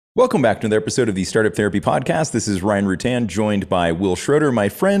Welcome back to another episode of the Startup Therapy Podcast. This is Ryan Rutan, joined by Will Schroeder, my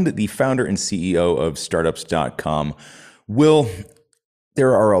friend, the founder and CEO of Startups.com. Will,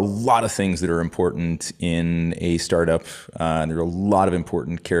 there are a lot of things that are important in a startup. There are a lot of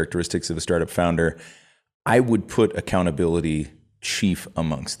important characteristics of a startup founder. I would put accountability chief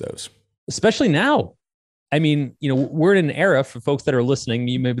amongst those. Especially now. I mean, we're in an era for folks that are listening.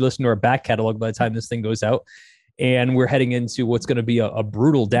 You may be listening to our back catalog by the time this thing goes out. And we're heading into what's going to be a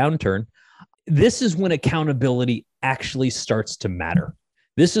brutal downturn. This is when accountability actually starts to matter.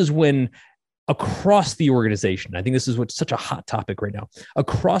 This is when across the organization, I think this is what's such a hot topic right now,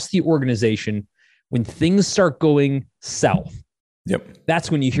 across the organization, when things start going south,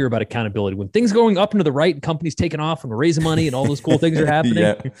 that's when you hear about accountability. When things going up and to the right and companies taking off and we're raising money and all those cool things are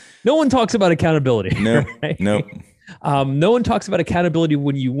happening, no one talks about accountability. No, right? no. No one talks about accountability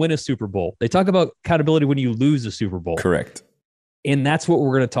when you win a Super Bowl. They talk about accountability when you lose a Super Bowl. Correct. And that's what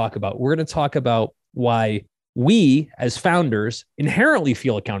we're going to talk about. We're going to talk about why we as founders inherently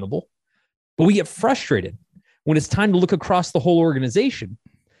feel accountable, but we get frustrated when it's time to look across the whole organization.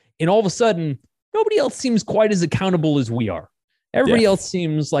 And all of a sudden, nobody else seems quite as accountable as we are. Everybody else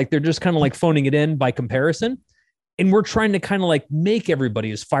seems like they're just kind of like phoning it in by comparison. And we're trying to kind of like make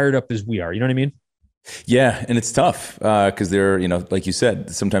everybody as fired up as we are. You know what I mean? Yeah, and it's tough because they're, like you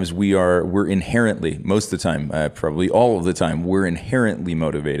said, sometimes we're inherently, most of the time, probably all of the time, we're inherently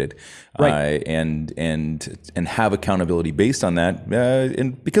motivated, right? And have accountability based on that,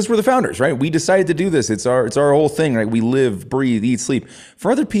 and because we're the founders, right? We decided to do this. It's our whole thing, right? We live, breathe, eat, sleep.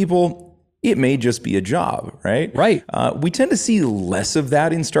 For other people, it may just be a job, right? Right. We tend to see less of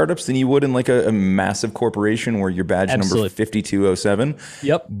that in startups than you would in like a massive corporation where your badge number 5207.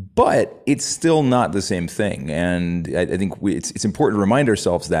 Yep. But it's still not the same thing. And I think it's important to remind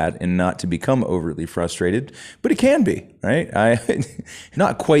ourselves that and not to become overly frustrated. But it can be, right?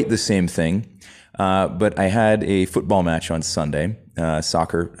 Not quite the same thing. But I had a football match on Sunday.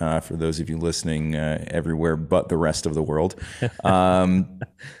 Soccer, for those of you listening everywhere but the rest of the world.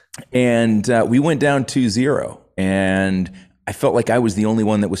 And we went down 2-0, and I felt like I was the only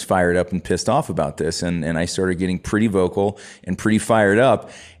one that was fired up and pissed off about this. And I started getting pretty vocal and pretty fired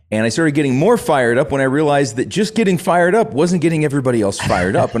up. And I started getting more fired up when I realized that just getting fired up wasn't getting everybody else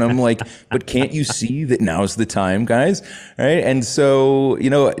fired up. And I'm like, but can't you see that now's the time, guys? Right? And so,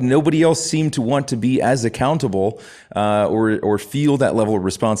 nobody else seemed to want to be as accountable or feel that level of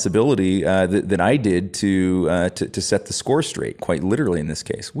responsibility that I did to set the score straight, quite literally in this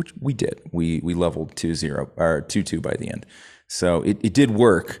case, which we did. We leveled 2-0 or 2-2 by the end. So it did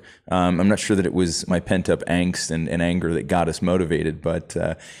work. I'm not sure that it was my pent up angst and anger that got us motivated, but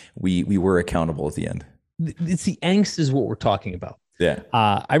we were accountable at the end. It's the angst is what we're talking about. Yeah.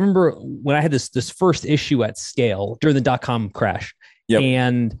 I remember when I had this first issue at scale during the .com crash,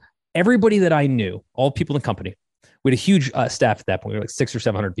 and everybody that I knew, all people in the company, we had a huge staff at that point. We were like 600 or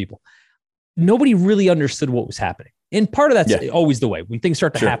 700 people. Nobody really understood what was happening. And part of that's always the way. When things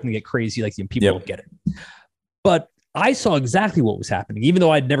start to happen and get crazy, like people don't get it. But I saw exactly what was happening, even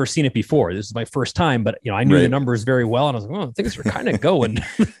though I'd never seen it before. This is my first time, but I knew the numbers very well, and I was like, "Oh, things were kind of going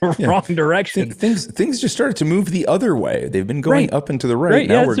the wrong direction." Things just started to move the other way. They've been going up and to the right.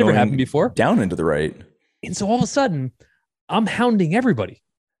 Now we're going happened before. Down and to the right. And so all of a sudden, I'm hounding everybody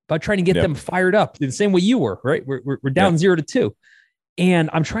about trying to get them fired up the same way you were. Right? We're down 0-2, and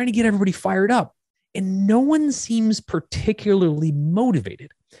I'm trying to get everybody fired up, and no one seems particularly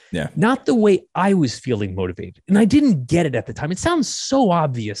motivated. Yeah. Not the way I was feeling motivated. And I didn't get it at the time. It sounds so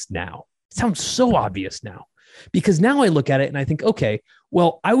obvious now. Because now I look at it and I think, okay,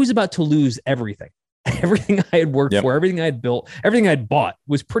 well, I was about to lose everything. Everything I had worked for, everything I had built, everything I'd bought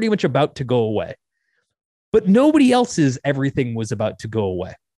was pretty much about to go away. But nobody else's everything was about to go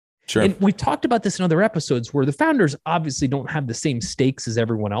away. Sure. And we've talked about this in other episodes where the founders obviously don't have the same stakes as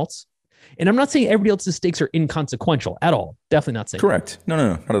everyone else. And I'm not saying everybody else's stakes are inconsequential at all. Definitely not saying correct. No,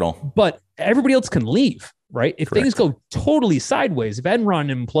 not at all. But everybody else can leave, right? If things go totally sideways, if Enron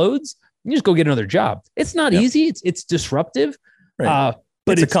implodes, you just go get another job. It's not easy. It's disruptive. Right.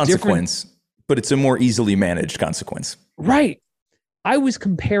 But it's a consequence, but it's a more easily managed consequence. Right. I was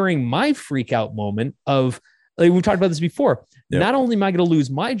comparing my freak out moment of, like we've talked about this before. Not only am I going to lose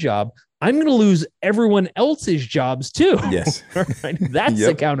my job, I'm going to lose everyone else's jobs too. Yes. Right? That's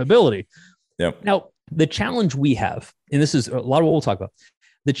accountability. Yep. Now, the challenge we have, and this is a lot of what we'll talk about,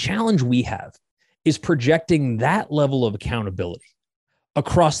 the challenge we have is projecting that level of accountability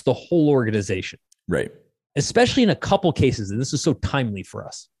across the whole organization. Right. Especially in a couple cases, and this is so timely for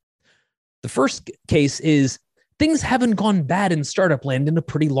us. The first case is things haven't gone bad in startup land in a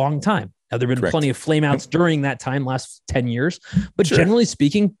pretty long time. Now, there have been plenty of flameouts during that time, last 10 years, but generally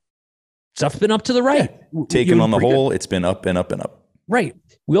speaking, stuff's been up to the right. Taken on the whole, it's been up and up and up. Right.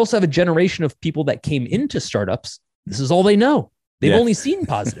 We also have a generation of people that came into startups. This is all they know. They've only seen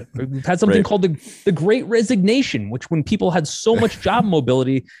positive. We've had something called the Great Resignation, which when people had so much job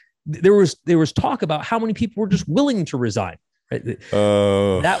mobility, there was talk about how many people were just willing to resign. Right?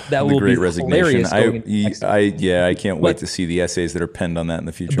 That will be hilarious. I can't wait to see the essays that are penned on that in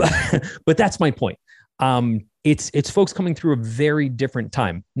the future. But that's my point. It's folks coming through a very different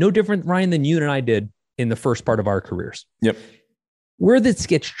time. No different, Ryan, than you and I did in the first part of our careers. Yep. Where this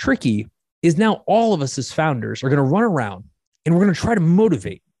gets tricky is now all of us as founders are going to run around and we're going to try to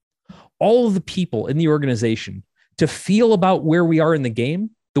motivate all of the people in the organization to feel about where we are in the game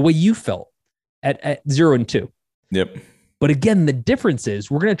the way you felt at 0 and 2. Yep. But again, the difference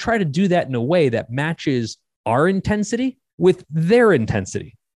is we're going to try to do that in a way that matches our intensity with their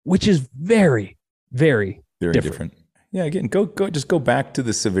intensity, which is very, very, very different. Yeah, again, just go back to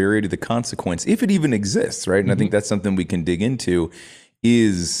the severity of the consequence, if it even exists, right? And I think that's something we can dig into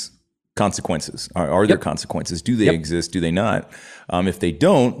is consequences. Are there consequences? Do they exist? Do they not? If they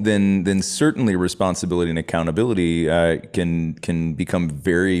don't, then certainly responsibility and accountability can become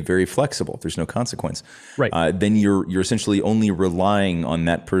very, very flexible. If there's no consequence, right? Then you're essentially only relying on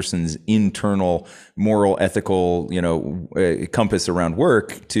that person's internal moral, ethical, compass around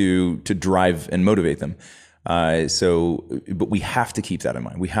work to drive and motivate them. But we have to keep that in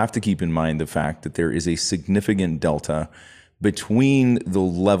mind. We have to keep in mind the fact that there is a significant delta between the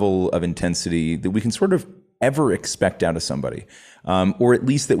level of intensity that we can sort of ever expect out of somebody, or at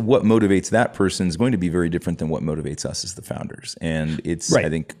least that what motivates that person is going to be very different than what motivates us as the founders. And it's, I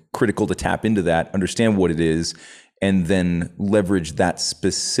think, critical to tap into that, understand what it is, and then leverage that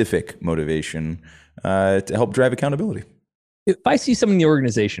specific motivation to help drive accountability. If I see someone in the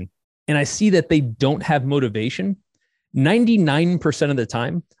organization and I see that they don't have motivation, 99% of the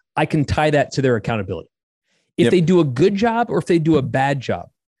time, I can tie that to their accountability. If they do a good job or if they do a bad job,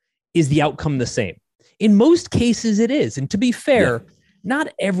 is the outcome the same? In most cases, it is. And to be fair,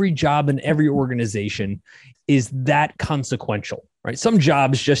 not every job in every organization is that consequential, right? Some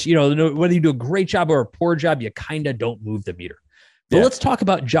jobs just, whether you do a great job or a poor job, you kind of don't move the meter. But let's talk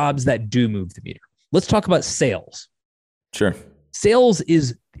about jobs that do move the meter. Let's talk about sales. Sure. Sales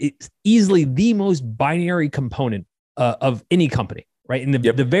is easily the most binary component of any company, right? And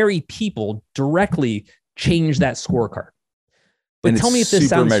the very people directly change that scorecard. But tell me if this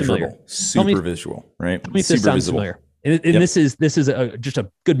sounds familiar. Super visual, right? Tell me if this sounds familiar. And this is just a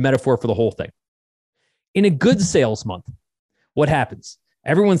good metaphor for the whole thing. In a good sales month, what happens?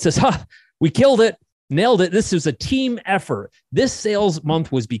 Everyone says, we killed it, nailed it. This was a team effort. This sales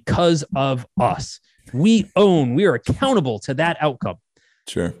month was because of us. We are accountable to that outcome.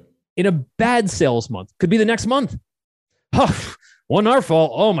 Sure. In a bad sales month, could be the next month. Wasn't our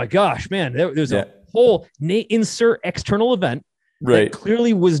fault. Oh my gosh, man. There's a whole insert external event that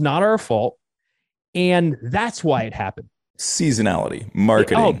clearly was not our fault. And that's why it happened. Seasonality,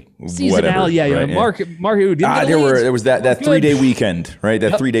 marketing, seasonality, whatever. Market. There was that 3-day weekend, right?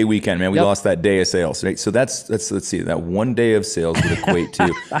 That 3-day weekend, man. We lost that day of sales, right? So that's let's see, that 1 day of sales would equate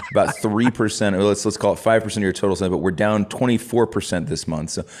to about 3%, or let's call it 5% of your total sales, but we're down 24% this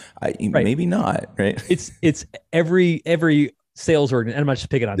month. So maybe not, right? It's every sales organ, and I'm not just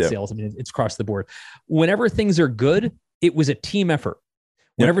picking on sales. I mean, it's across the board. Whenever things are good, it was a team effort.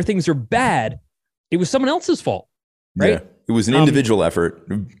 Whenever things are bad, it was someone else's fault. Right? Yeah. It was an individual effort,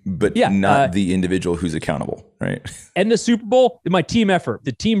 but not the individual who's accountable, right? And the Super Bowl, my team effort.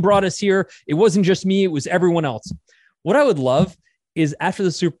 The team brought us here. It wasn't just me. It was everyone else. What I would love is after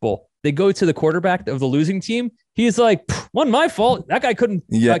the Super Bowl, they go to the quarterback of the losing team. He's like, wasn't my fault. That guy couldn't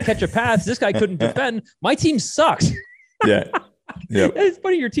catch a pass. This guy couldn't defend. My team sucks. Yeah. It's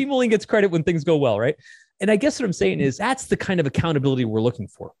funny. Your team only gets credit when things go well, right? And I guess what I'm saying is that's the kind of accountability we're looking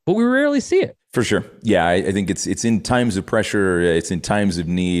for, but we rarely see it. For sure. Yeah. I think it's in times of pressure. It's in times of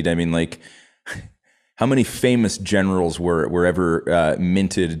need. I mean, like, how many famous generals were ever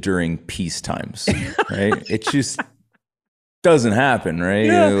minted during peace times, right? It just doesn't happen, right?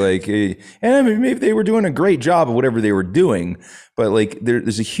 And I mean, maybe they were doing a great job of whatever they were doing, but like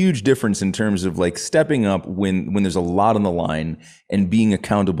there's a huge difference in terms of like stepping up when there's a lot on the line and being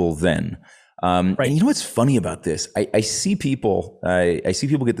accountable then. And you know what's funny about this? I see people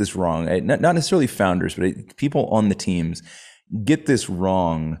get this wrong. Not necessarily founders, but people on the teams get this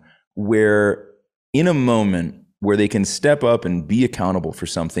wrong, where in a moment where they can step up and be accountable for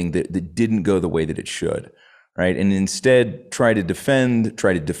something that didn't go the way that it should, right? And instead try to defend,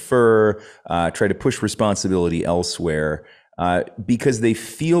 try to defer, try to push responsibility elsewhere, because they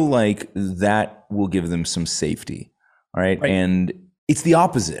feel like that will give them some safety, right? And It's the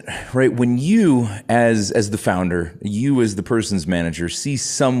opposite, right? When you, as the founder, you as the person's manager, see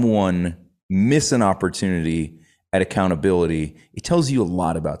someone miss an opportunity at accountability, it tells you a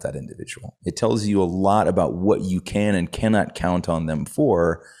lot about that individual. It tells you a lot about what you can and cannot count on them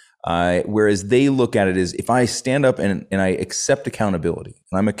for. Whereas they look at it as, if I stand up and I accept accountability,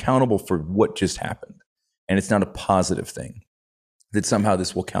 and I'm accountable for what just happened, and it's not a positive thing, that somehow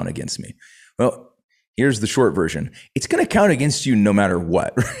this will count against me. Well, here's the short version. It's going to count against you no matter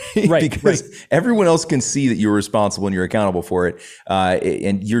what, right? Because everyone else can see that you're responsible and you're accountable for it,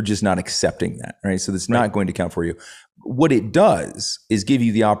 and you're just not accepting that, right? So that's not going to count for you. What it does is give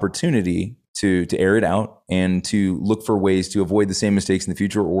you the opportunity to air it out and to look for ways to avoid the same mistakes in the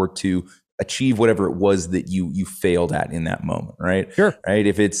future, or to achieve whatever it was that you failed at in that moment, right? Sure. Right.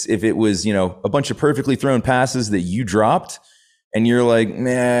 If it was, a bunch of perfectly thrown passes that you dropped, and you're like,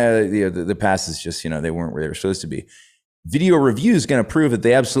 nah, the passes just, they weren't where they were supposed to be. Video review is going to prove that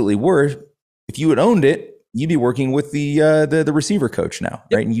they absolutely were. If you had owned it, you'd be working with the receiver coach now,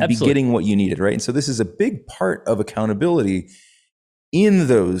 right? And you'd be getting what you needed, right? And so this is a big part of accountability in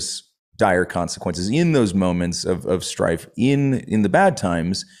those dire consequences, in those moments of strife, in the bad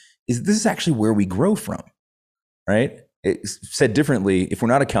times. This is actually where we grow from, right? Said differently, if we're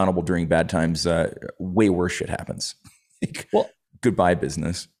not accountable during bad times, way worse shit happens. Well, goodbye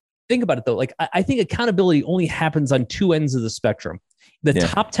business. Think about it though. Like, I think accountability only happens on two ends of the spectrum: the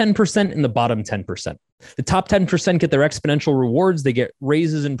top 10% and the bottom 10%. The top 10% get their exponential rewards. They get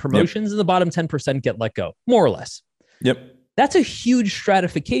raises and promotions, and the bottom 10% get let go, more or less. Yep. That's a huge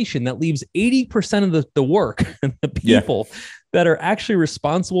stratification that leaves 80% of the work and the people that are actually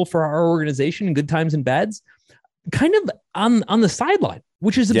responsible for our organization in good times and bads kind of on the sideline,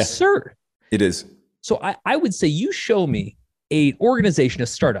 which is absurd. It is. So I would say, you show me an organization, a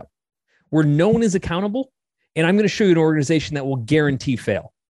startup, where no one is accountable, and I'm going to show you an organization that will guarantee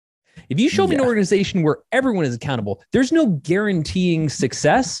fail. If you show me an organization where everyone is accountable, there's no guaranteeing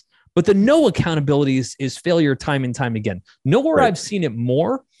success, but the no accountability is failure time and time again. Nowhere I've seen it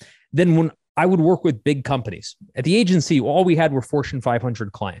more than when I would work with big companies. At the agency, all we had were Fortune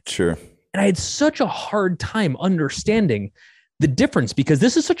 500 clients. Sure. And I had such a hard time understanding the difference, because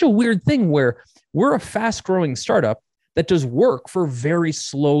this is such a weird thing where we're a fast growing startup that does work for very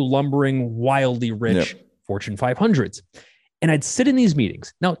slow, lumbering, wildly rich Fortune 500s. And I'd sit in these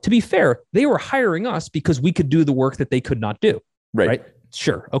meetings. Now, to be fair, they were hiring us because we could do the work that they could not do. Right?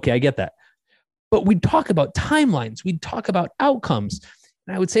 Sure. Okay, I get that. But we'd talk about timelines. We'd talk about outcomes.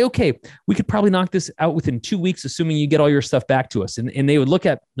 And I would say, okay, we could probably knock this out within 2 weeks, assuming you get all your stuff back to us. And they would look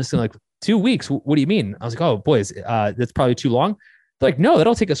at this like, 2 weeks? What do you mean? I was like, oh, boys, that's probably too long. They're like, no,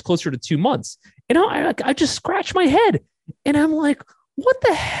 that'll take us closer to 2 months. And I just scratch my head. And I'm like, what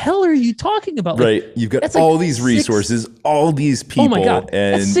the hell are you talking about? Right. You've got all these resources, all these people. Oh my God.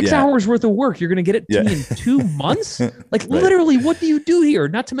 And that's 6 hours worth of work. You're going to get it to me in 2 months? Like literally, what do you do here?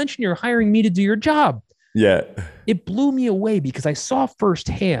 Not to mention you're hiring me to do your job. Yeah. It blew me away because I saw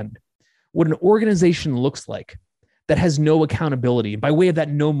firsthand what an organization looks like that has no accountability, and by way of that,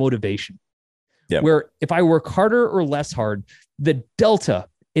 no motivation. Yeah. Where if I work harder or less hard, the delta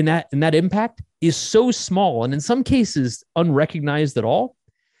in that impact is so small, and in some cases unrecognized at all,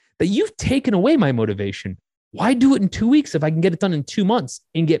 that you've taken away my motivation. Why do it in 2 weeks if I can get it done in 2 months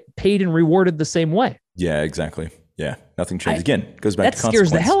and get paid and rewarded the same way? Yeah, exactly. Yeah, nothing changes. Again, it goes back to consequence. That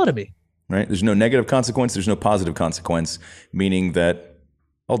scares the hell out of me. Right? There's no negative consequence. There's no positive consequence, meaning that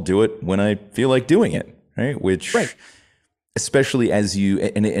I'll do it when I feel like doing it. Right? Which, especially as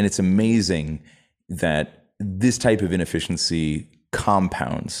and it's amazing that this type of inefficiency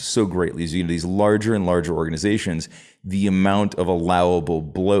compounds so greatly. As you get these larger and larger organizations, the amount of allowable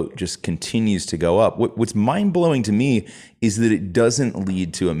bloat just continues to go up. What's mind-blowing to me is that it doesn't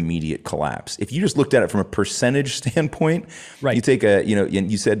lead to immediate collapse. If you just looked at it from a percentage standpoint, you take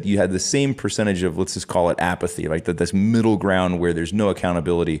and you said you had the same percentage of, let's just call it apathy, like this middle ground where there's no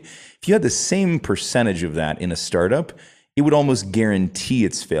accountability. If you had the same percentage of that in a startup, it would almost guarantee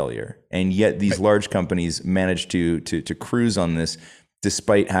its failure. And yet these large companies manage to cruise on this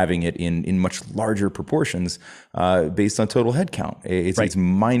despite having it in much larger proportions based on total headcount. It's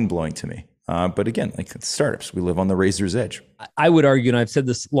mind-blowing to me. But again, like startups, we live on the razor's edge. I would argue, and I've said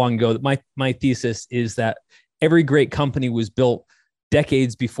this long ago, that my thesis is that every great company was built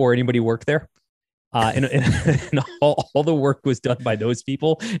decades before anybody worked there. And all the work was done by those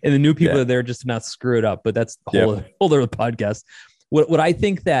people, and the new people are there just to not screw it up. But that's the whole other podcast. What I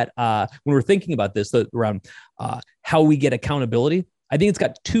think that when we're thinking about this around how we get accountability, I think it's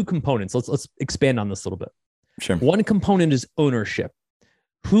got two components. Let's expand on this a little bit. Sure. One component is ownership.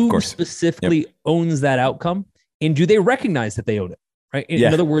 Who specifically owns that outcome, and do they recognize that they own it? right?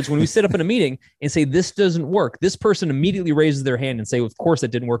 In other words, when we sit up in a meeting and say, this doesn't work, this person immediately raises their hand and say, of course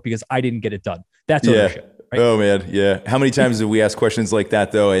it didn't work because I didn't get it done. That's ownership. Right? Oh man. Yeah. How many times have we asked questions like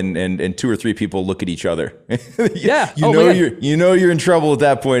that though? And two or three people look at each other. Yeah. You're in trouble at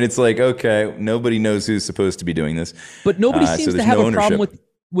that point. It's like, okay, nobody knows who's supposed to be doing this. But nobody seems to have a problem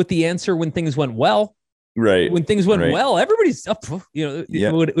with the answer when things went well. Right. When things went well, everybody's up,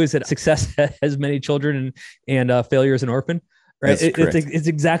 was it success has many children and failure as an orphan, right? It's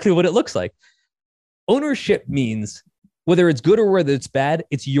exactly what it looks like. Ownership means whether it's good or whether it's bad,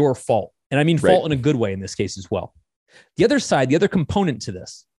 it's your fault. And I mean fault in a good way in this case as well. The other side, the other component to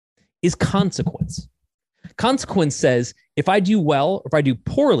this is consequence. Consequence says, if I do well, or if I do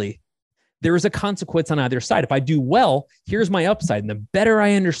poorly, there is a consequence on either side. If I do well, here's my upside. And the better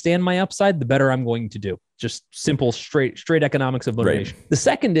I understand my upside, the better I'm going to do. Just simple, straight economics of motivation. Right. The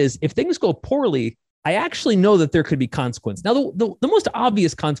second is, if things go poorly, I actually know that there could be consequence. Now, the most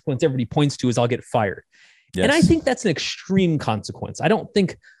obvious consequence everybody points to is I'll get fired. Yes. And I think that's an extreme consequence. I don't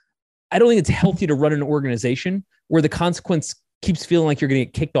think it's healthy to run an organization where the consequence keeps feeling like you're going to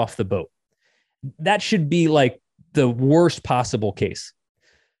get kicked off the boat. That should be like the worst possible case.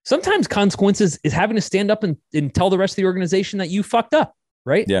 Sometimes consequences is having to stand up and tell the rest of the organization that you fucked up,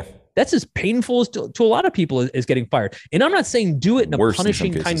 right? Yeah. That's as painful as to a lot of people as getting fired. And I'm not saying do it in a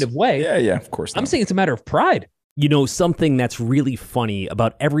punishing kind of way. Yeah, of course not. I'm saying it's a matter of pride. You know, something that's really funny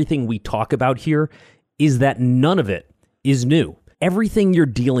about everything we talk about here is that none of it is new. Everything you're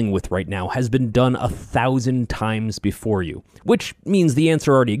dealing with right now has been done 1,000 times before you, which means the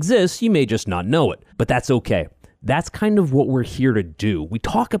answer already exists. You may just not know it, but that's okay. That's kind of what we're here to do. We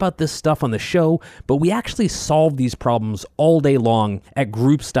talk about this stuff on the show, but we actually solve these problems all day long at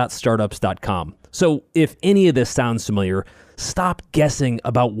groups.startups.com. So if any of this sounds familiar, stop guessing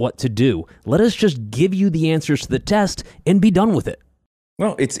about what to do. Let us just give you the answers to the test and be done with it.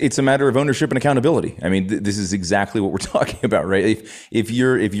 Well, it's a matter of ownership and accountability. I mean, this is exactly what we're talking about, right? If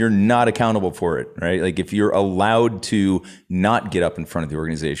you're not accountable for it, right? Like if you're allowed to not get up in front of the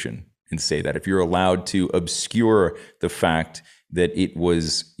organization and say that, if you're allowed to obscure the fact that it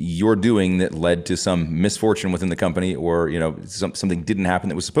was your doing that led to some misfortune within the company, or something didn't happen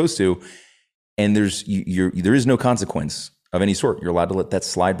that was supposed to, and there is no consequence of any sort, you're allowed to let that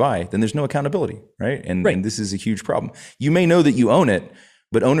slide by, then there's no accountability, right? And this is a huge problem. You may know that you own it,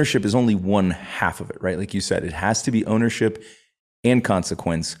 but ownership is only one half of it, right? Like you said, it has to be ownership and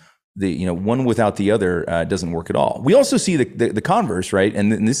consequence. One without the other doesn't work at all. We also see the converse, right?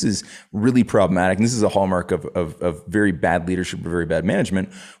 And this is really problematic. And this is a hallmark of very bad leadership or very bad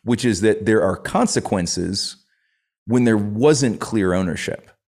management, which is that there are consequences when there wasn't clear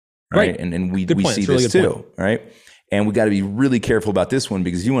ownership, right? And we see this too, right? And we got to be really careful about this one,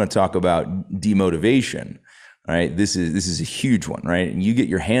 because you want to talk about demotivation, right? This is a huge one, right? And you get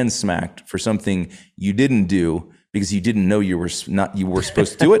your hand smacked for something you didn't do because you didn't know you were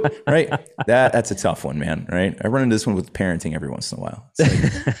supposed to do it, right? That's a tough one, man, right? I run into this one with parenting every once in a while.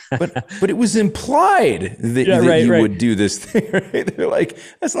 It's like, but it was implied that, you would do this thing, right? They're like,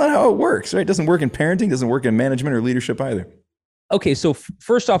 that's not how it works, right? It doesn't work in parenting, doesn't work in management or leadership either. Okay, so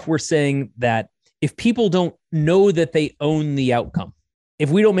first off, we're saying that if people don't know that they own the outcome, if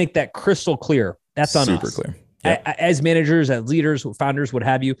we don't make that crystal clear, that's on us. Super clear. Yep. As managers, as leaders, founders, what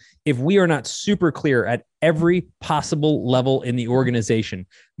have you, if we are not super clear at every possible level in the organization,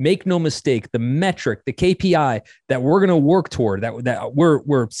 make no mistake, the metric, the KPI that we're going to work toward, that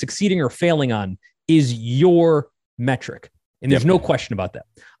we're succeeding or failing on, is your metric. And there's no question about that.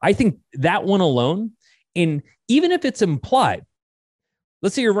 I think that one alone, and even if it's implied,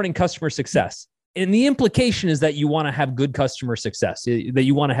 let's say you're running customer success, and the implication is that you want to have good customer success, that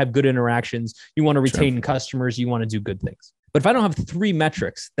you want to have good interactions, you want to retain customers, you want to do good things. But if I don't have 3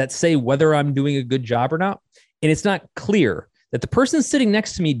 metrics that say whether I'm doing a good job or not, and it's not clear that the person sitting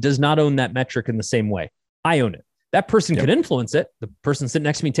next to me does not own that metric in the same way, I own it. That person can influence it. The person sitting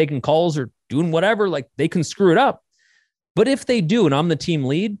next to me taking calls or doing whatever, like they can screw it up. But if they do, and I'm the team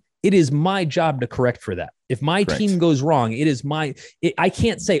lead, it is my job to correct for that. If my team goes wrong, I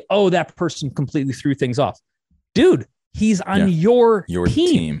can't say, oh, that person completely threw things off. Dude, he's on your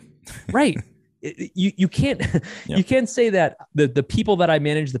team. Right. You can't you can't say that the people that I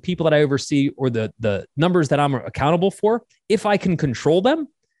manage, the people that I oversee, or the numbers that I'm accountable for, if I can control them,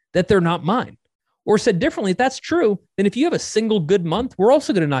 that they're not mine. Or said differently, if that's true, then if you have a single good month, we're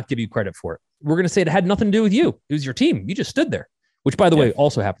also going to not give you credit for it. We're going to say it had nothing to do with you. It was your team. You just stood there, which, by the way,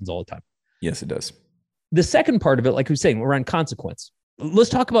 also happens all the time. Yes, it does. The second part of it, like we were saying, we're on consequence. Let's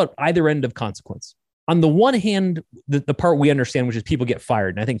talk about either end of consequence. On the one hand, the part we understand, which is people get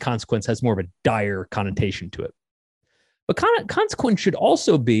fired. And I think consequence has more of a dire connotation to it. But consequence should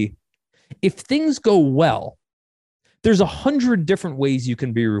also be, if things go well, there's 100 different ways you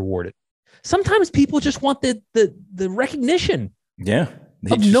can be rewarded. Sometimes people just want the recognition. Yeah.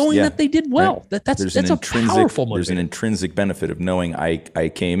 Of knowing that they did well. Right. That's a powerful motivator. There's an intrinsic benefit of knowing I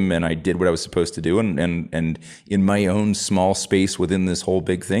came and I did what I was supposed to do, and in my own small space within this whole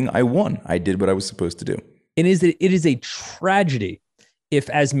big thing, I won. I did what I was supposed to do. And it is a tragedy if,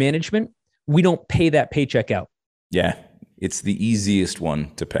 as management, we don't pay that paycheck out. Yeah, it's the easiest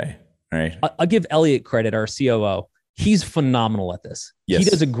one to pay. Right. I'll give Elliot credit, our COO. He's phenomenal at this. Yes. He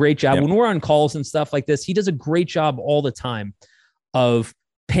does a great job. Yep. When we're on calls and stuff like this, he does a great job all the time of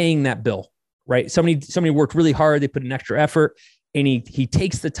paying that bill, right? Somebody worked really hard. They put an extra effort, and he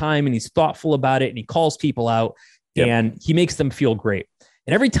takes the time and he's thoughtful about it, and he calls people out, and he makes them feel great.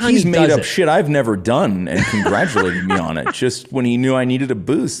 And every time he's made up shit I've never done and congratulated me on it just when he knew I needed a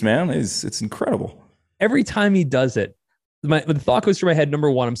boost, man. It's incredible. Every time he does it, the thought goes through my head. Number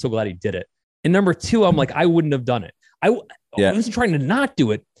one, I'm so glad he did it. And number two, I'm like, I wouldn't have done it. I wasn't trying to not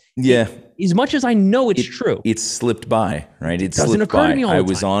do it. Yeah. As much as I know it's true. It slipped by, right? It doesn't occur to me all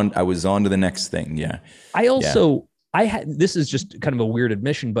the time. I was on to the next thing. Yeah. This is just kind of a weird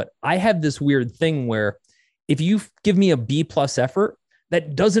admission, but I have this weird thing where if you give me a B+ effort,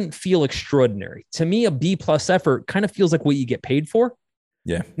 that doesn't feel extraordinary. To me, a B+ effort kind of feels like what you get paid for.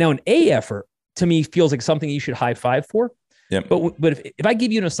 Yeah. Now, an A effort to me feels like something you should high five for. Yeah. But if I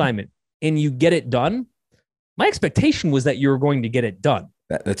give you an assignment and you get it done, my expectation was that you were going to get it done.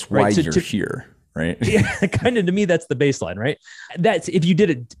 That's why you're here, right? Yeah, kind of, to me, that's the baseline, right? That's if you did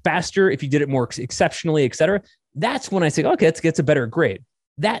it faster, if you did it more exceptionally, et cetera, that's when I say, okay, it gets a better grade.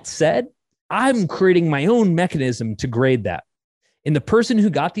 That said, I'm creating my own mechanism to grade that. And the person who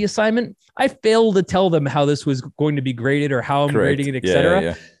got the assignment, I failed to tell them how this was going to be graded or how I'm grading it, et cetera.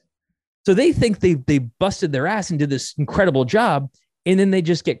 Yeah. So they think they busted their ass and did this incredible job, and then they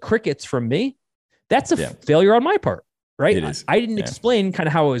just get crickets from me. That's a failure on my part. Right. It is. I didn't explain kind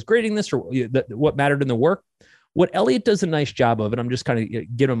of how I was grading this or what mattered in the work. What Elliot does a nice job of, and I'm just kind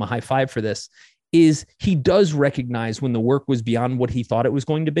of giving him a high five for this, is he does recognize when the work was beyond what he thought it was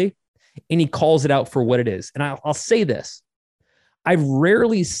going to be, and he calls it out for what it is. And I'll say this. I've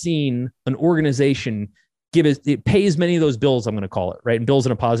rarely seen an organization pay as many of those bills, I'm going to call it, right? And bills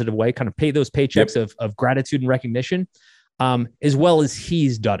in a positive way, kind of pay those paychecks of gratitude and recognition, as well as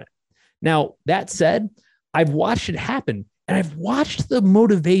he's done it. Now, that said, I've watched it happen, and I've watched the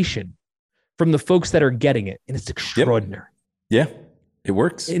motivation from the folks that are getting it, and it's extraordinary. Yeah, it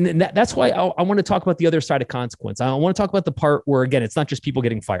works. And that's why I want to talk about the other side of consequence. I want to talk about the part where, again, it's not just people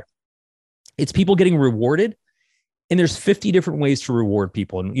getting fired. It's people getting rewarded, and there's 50 different ways to reward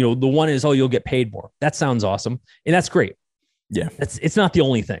people. And, the one is, you'll get paid more. That sounds awesome, and that's great. Yeah. It's not the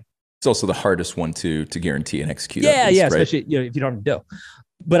only thing. It's also the hardest one to guarantee and execute. Yeah, especially if you don't have dough.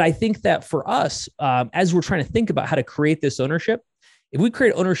 But I think that for us, as we're trying to think about how to create this ownership, if we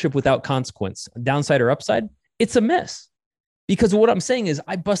create ownership without consequence, downside or upside, it's a miss. Because what I'm saying is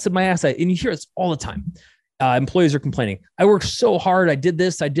I busted my ass. And you hear this all the time. Employees are complaining. I worked so hard. I did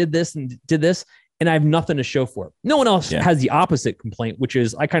this, and did this. And I have nothing to show for it. No one else has the opposite complaint, which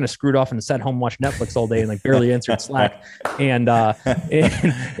is I kind of screwed off and sat home, watched Netflix all day, and barely answered Slack, and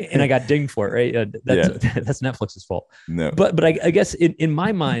I got dinged for it. Right? That's Netflix's fault. No. But I guess in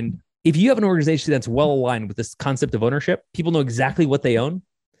my mind, if you have an organization that's well aligned with this concept of ownership, people know exactly what they own.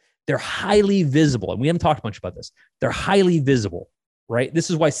 They're highly visible, and we haven't talked much about this. They're highly visible, right? This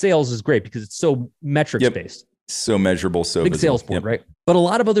is why sales is great because it's so metrics based. So measurable, so big visible. Sales board, right? But a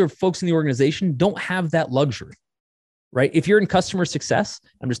lot of other folks in the organization don't have that luxury, right? If you're in customer success,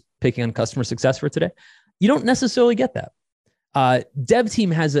 I'm just picking on customer success for today, you don't necessarily get that. Dev team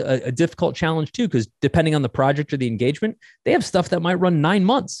has a difficult challenge too, because depending on the project or the engagement, they have stuff that might run 9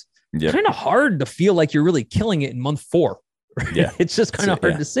 months. Kind of hard to feel like you're really killing it in month 4. Right? Yeah, it's just kind of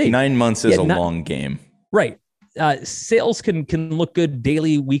hard to see. 9 months is a long game, right? Sales can look good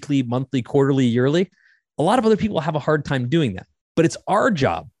daily, weekly, monthly, quarterly, yearly. A lot of other people have a hard time doing that, but it's our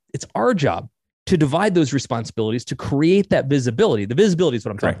job. It's our job to divide those responsibilities, to create that visibility. The visibility is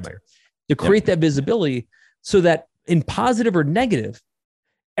what I'm talking about here. To create that visibility so that in positive or negative,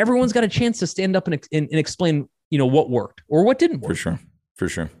 everyone's got a chance to stand up and explain, what worked or what didn't work. For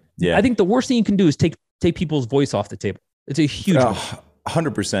sure. Yeah. I think the worst thing you can do is take people's voice off the table. It's a huge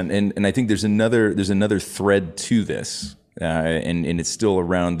 100%. And I think there's another thread to this. And it's still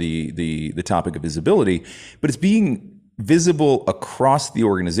around the topic of visibility, but it's being visible across the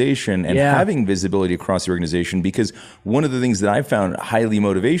organization and having visibility across the organization, because one of the things that I found highly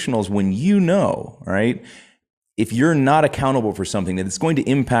motivational is when right, if you're not accountable for something, that it's going to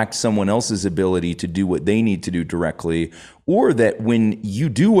impact someone else's ability to do what they need to do directly, or that when you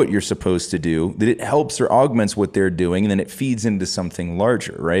do what you're supposed to do, that it helps or augments what they're doing, and then it feeds into something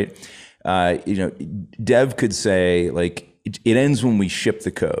larger, right? Dev could say, like, it ends when we ship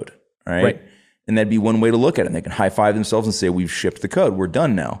the code, right? And that'd be one way to look at it. And they can high five themselves and say, we've shipped the code. We're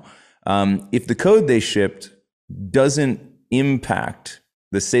done now. If the code they shipped doesn't impact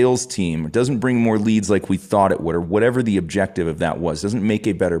the sales team, it doesn't bring more leads like we thought it would, or whatever the objective of that was, doesn't make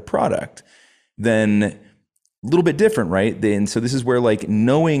a better product, then a little bit different, right? And so this is where, like,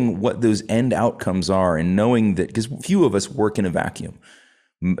 knowing what those end outcomes are, and knowing that, because few of us work in a vacuum,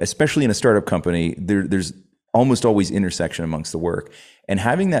 especially in a startup company, there's almost always intersection amongst the work, and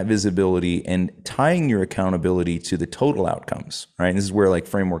having that visibility and tying your accountability to the total outcomes, right? And this is where, like,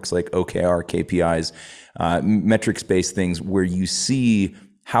 frameworks like OKR, KPIs, metrics-based things, where you see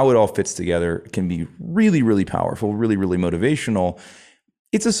how it all fits together, can be really, really powerful, really, really motivational.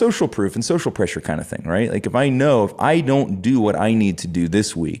 It's a social proof and social pressure kind of thing, right? Like, if I know if I don't do what I need to do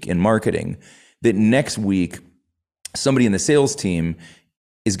this week in marketing, that next week somebody in the sales team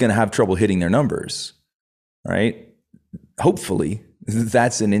is going to have trouble hitting their numbers, right? Hopefully,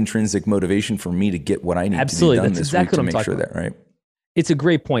 that's an intrinsic motivation for me to get what I need to be done this week to make sure that, right? It's a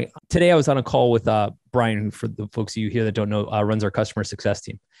great point. Today I was on a call with Brian, who, for the folks of you here that don't know, runs our customer success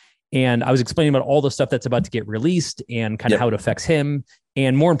team. And I was explaining about all the stuff that's about to get released and kind of how it affects him.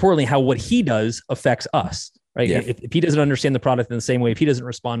 And more importantly, how what he does affects us, right? Yeah. If he doesn't understand the product in the same way, if he doesn't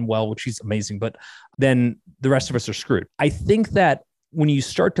respond well, which he's amazing, but then the rest of us are screwed. I think that when you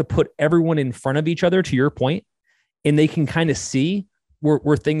start to put everyone in front of each other, to your point, and they can kind of see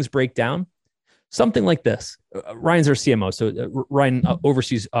where things break down, something like this. Ryan's our CMO. So Ryan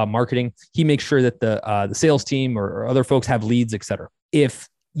oversees marketing. He makes sure that the sales team or other folks have leads, et cetera. If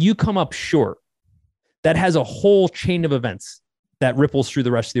you come up short, that has a whole chain of events that ripples through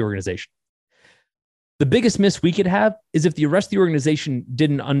the rest of the organization. The biggest miss we could have is if the rest of the organization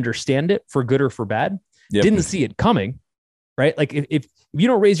didn't understand it, for good or for bad, didn't see it coming, right? Like, if you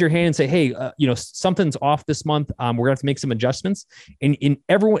don't raise your hand and say, hey, something's off this month, we're gonna have to make some adjustments, and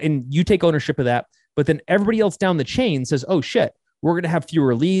you take ownership of that, but then everybody else down the chain says, oh shit, we're gonna have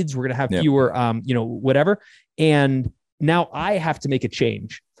fewer leads, we're gonna have fewer, whatever. And now I have to make a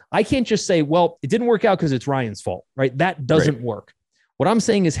change. I can't just say, well, it didn't work out because it's Ryan's fault, right? That doesn't work. What I'm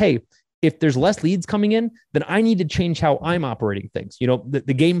saying is, hey, if there's less leads coming in, then I need to change how I'm operating things.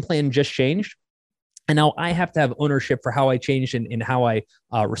 The game plan just changed. And now I have to have ownership for how I changed and how I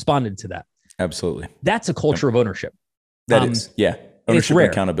responded to that. Absolutely. That's a culture of ownership. That is. Ownership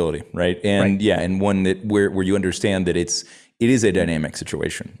and accountability, right? And and one that where you understand that it is a dynamic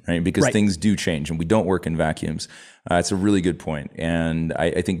situation, right? Because things do change and we don't work in vacuums. It's a really good point. And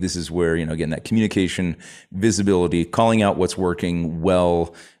I think this is where, again, that communication, visibility, calling out what's working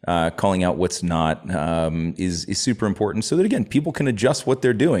well, calling out what's not, is super important, so that, again, people can adjust what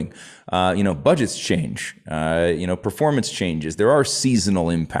they're doing. Budgets change, performance changes. There are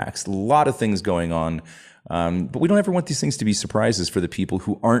seasonal impacts, a lot of things going on. But we don't ever want these things to be surprises for the people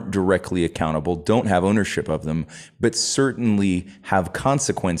who aren't directly accountable, don't have ownership of them, but certainly have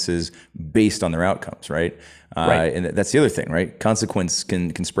consequences based on their outcomes, right? And that's the other thing, right? Consequence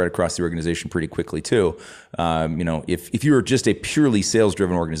can spread across the organization pretty quickly too. If you're just a purely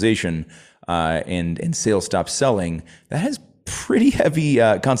sales-driven organization and sales stops selling, that has pretty heavy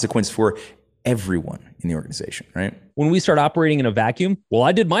consequence for everyone in the organization, right? When we start operating in a vacuum, well,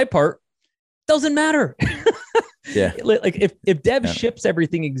 I did my part. Doesn't matter. Like if Dev ships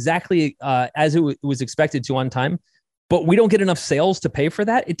everything exactly as it was expected to on time, but we don't get enough sales to pay for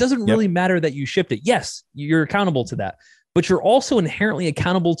that, it doesn't really matter that you shipped it. Yes, you're accountable to that, but you're also inherently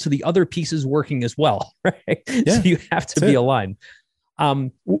accountable to the other pieces working as well, right? So you have to be aligned.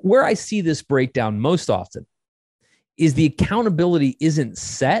 Where I see this breakdown most often is the accountability isn't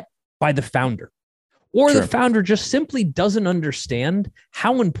set by the founder. Or the founder just simply doesn't understand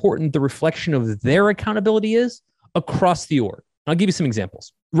how important the reflection of their accountability is across the org. I'll give you some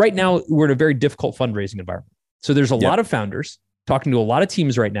examples. Right now, we're in a very difficult fundraising environment. So there's a lot of founders talking to a lot of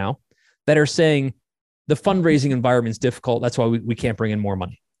teams right now that are saying the fundraising environment is difficult. That's why we can't bring in more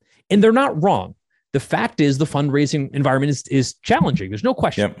money. And they're not wrong. The fact is the fundraising environment is challenging. There's no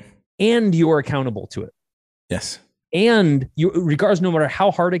question. And you're accountable to it. Yes. And regardless, no matter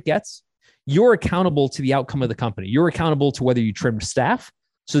how hard it gets, you're accountable to the outcome of the company. You're accountable to whether you trimmed staff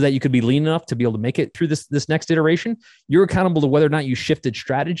so that you could be lean enough to be able to make it through this next iteration. You're accountable to whether or not you shifted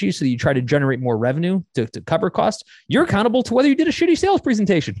strategy so that you try to generate more revenue to cover costs. You're accountable to whether you did a shitty sales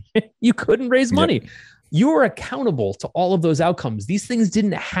presentation. You couldn't raise money. You're accountable to all of those outcomes. These things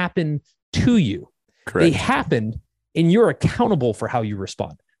didn't happen to you. They happened, and you're accountable for how you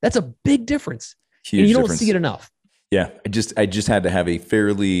respond. That's a big difference. Huge and you don't difference. see it enough. Yeah, I just had to have a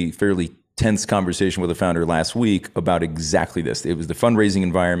fairly tense conversation with a founder last week about exactly this. It was the fundraising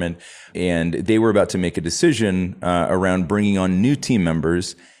environment, and they were about to make a decision around bringing on new team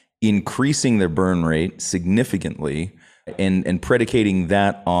members, increasing their burn rate significantly, and predicating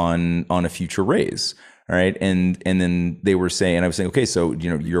that on a future raise. All right. And then they were saying, and I was saying, okay, so,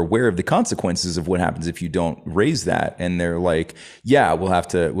 you're aware of the consequences of what happens if you don't raise that. And they're like, yeah, we'll have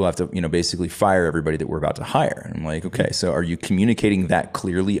to, basically fire everybody that we're about to hire. And I'm like, okay, so are you communicating that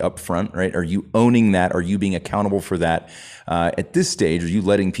clearly up front, right? Are you owning that? Are you being accountable for that? At this stage, are you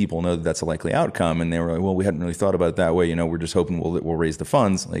letting people know that that's a likely outcome? And they were like, well, we hadn't really thought about it that way. We're just hoping we'll raise the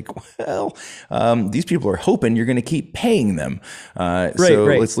funds. Like, well, these people are hoping you're going to keep paying them.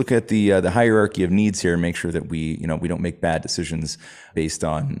 Let's look at the hierarchy of needs here and make sure that we don't make bad decisions based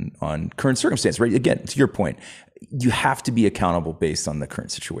on current circumstance, right? Again, to your point, you have to be accountable based on the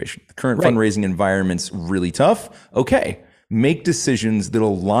current situation. The current fundraising environment's really tough. Okay. Make decisions that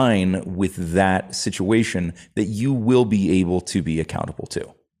align with that situation that you will be able to be accountable to.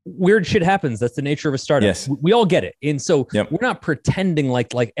 Weird shit happens. That's the nature of a startup. Yes. We all get it. And so Yep. we're not pretending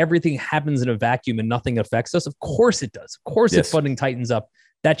like everything happens in a vacuum and nothing affects us. Of course it does. Of course, if Yes. funding tightens up,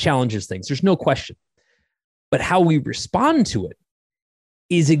 that challenges things. There's no question. But how we respond to it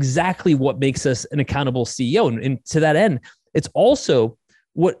is exactly what makes us an accountable CEO. And to that end, it's also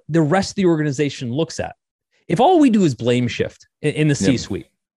what the rest of the organization looks at. If all we do is blame shift in the C-suite,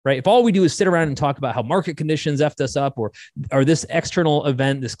 right? If all we do is sit around and talk about how market conditions effed us up, or this external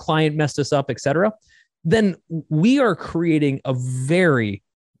event, this client messed us up, et cetera, then we are creating a very,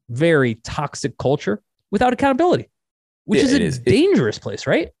 very toxic culture without accountability, which is a dangerous place,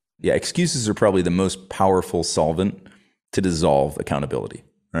 right? Yeah, excuses are probably the most powerful solvent to dissolve accountability,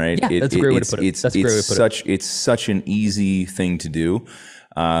 right? Yeah, that's a great way to put it. It's such an easy thing to do.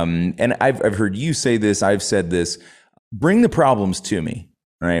 And I've heard you say this, I've said this, bring the problems to me,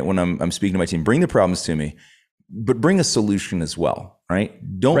 right? When I'm speaking to my team, bring the problems to me, but bring a solution as well,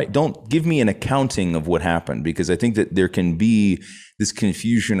 right? Don't give me an accounting of what happened, because I think that there can be this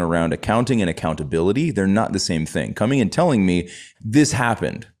confusion around accounting and accountability. They're not the same thing. Coming and telling me this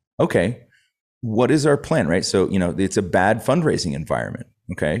happened. Okay. What is our plan, right? So, it's a bad fundraising environment.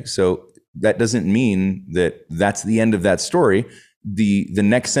 Okay. So that doesn't mean that that's the end of that story. The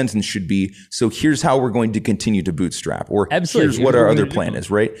next sentence should be, so here's how we're going to continue to bootstrap, or Absolutely. Here's what our other plan is,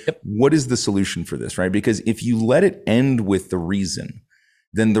 right? Yep. What is the solution for this, right? Because if you let it end with the reason,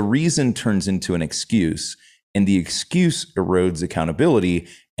 then the reason turns into an excuse, and the excuse erodes accountability.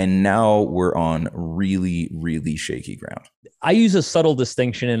 And now we're on really, really shaky ground. I use a subtle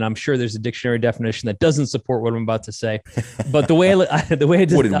distinction, and I'm sure there's a dictionary definition that doesn't support what I'm about to say. But the way I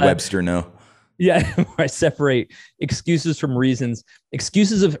just, what did Webster know? Yeah, I separate excuses from reasons.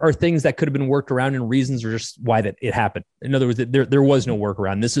 Excuses are things that could have been worked around, and reasons are just why that it happened. In other words, there was no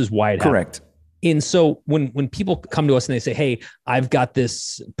workaround. This is why it happened. Correct. And so when people come to us and they say, hey, I've got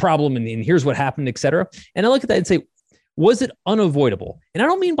this problem and here's what happened, et cetera. And I look at that and say, was it unavoidable? And I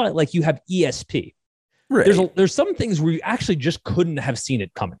don't mean by like you have ESP. Right. There's some things where you actually just couldn't have seen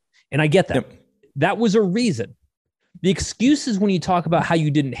it coming. And I get that. Yep. That was a reason. The excuse is when you talk about how you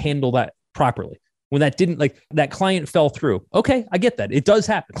didn't handle that properly. When that client fell through. Okay, I get that. It does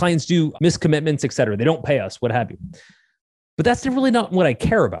happen. Clients do miss commitments, et cetera. They don't pay us, what have you. But that's really not what I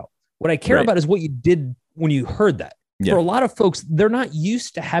care about. What I care about is what you did when you heard that. Yeah. For a lot of folks, they're not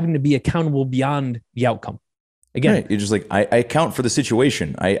used to having to be accountable beyond the outcome. Again, right. You're just like, I account for the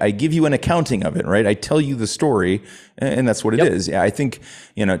situation. I give you an accounting of it, right? I tell you the story, and that's what it is. Yeah, I think,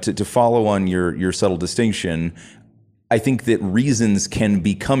 to follow on your subtle distinction, I think that reasons can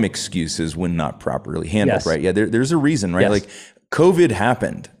become excuses when not properly handled, right? Yeah, there's a reason, right? Like COVID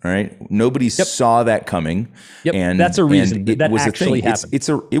happened, right? Nobody saw that coming. Yep. And that's a reason. That was actually a thing.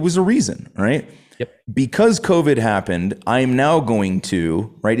 happened. It was a reason, right? Yep. Because COVID happened, I'm now going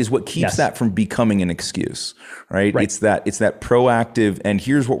to, right, is what keeps that from becoming an excuse, right? It's that proactive, and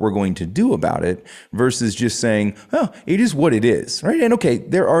here's what we're going to do about it, versus just saying, oh, it is what it is, right? And okay,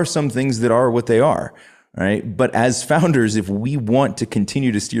 there are some things that are what they are, right? But as founders, if we want to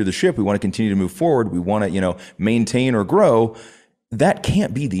continue to steer the ship, we want to continue to move forward, we want to, maintain or grow, that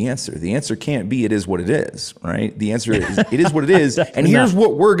can't be the answer. The answer can't be it is what it is, right? The answer is it is what it is, and here's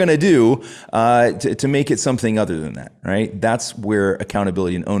what we're going to do to make it something other than that, right? That's where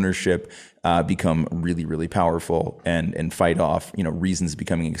accountability and ownership become really, really powerful, and fight off, reasons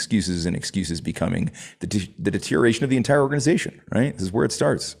becoming excuses, and excuses becoming the deterioration of the entire organization, right? This is where it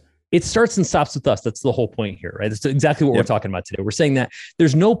starts. It starts and stops with us. That's the whole point here, right? That's exactly what we're talking about today. We're saying that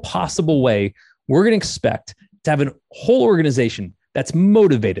there's no possible way we're going to expect to have a whole organization that's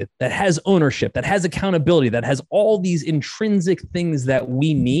motivated, that has ownership, that has accountability, that has all these intrinsic things that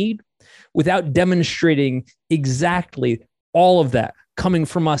we need without demonstrating exactly all of that coming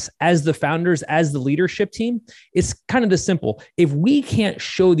from us as the founders, as the leadership team. It's kind of this simple. If we can't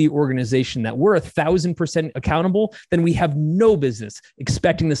show the organization that we're 1,000% accountable, then we have no business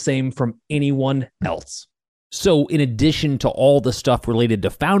expecting the same from anyone else. So in addition to all the stuff related to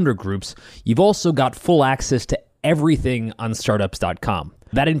founder groups, you've also got full access to everything on startups.com.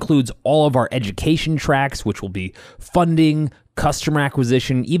 That includes all of our education tracks, which will be funding, customer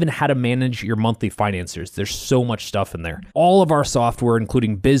acquisition, even how to manage your monthly financiers. There's so much stuff in there. All of our software,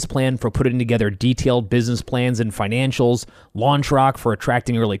 including BizPlan for putting together detailed business plans and financials, LaunchRock for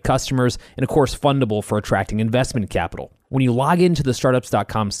attracting early customers, and of course, Fundable for attracting investment capital. When you log into the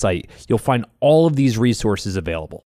startups.com site, you'll find all of these resources available.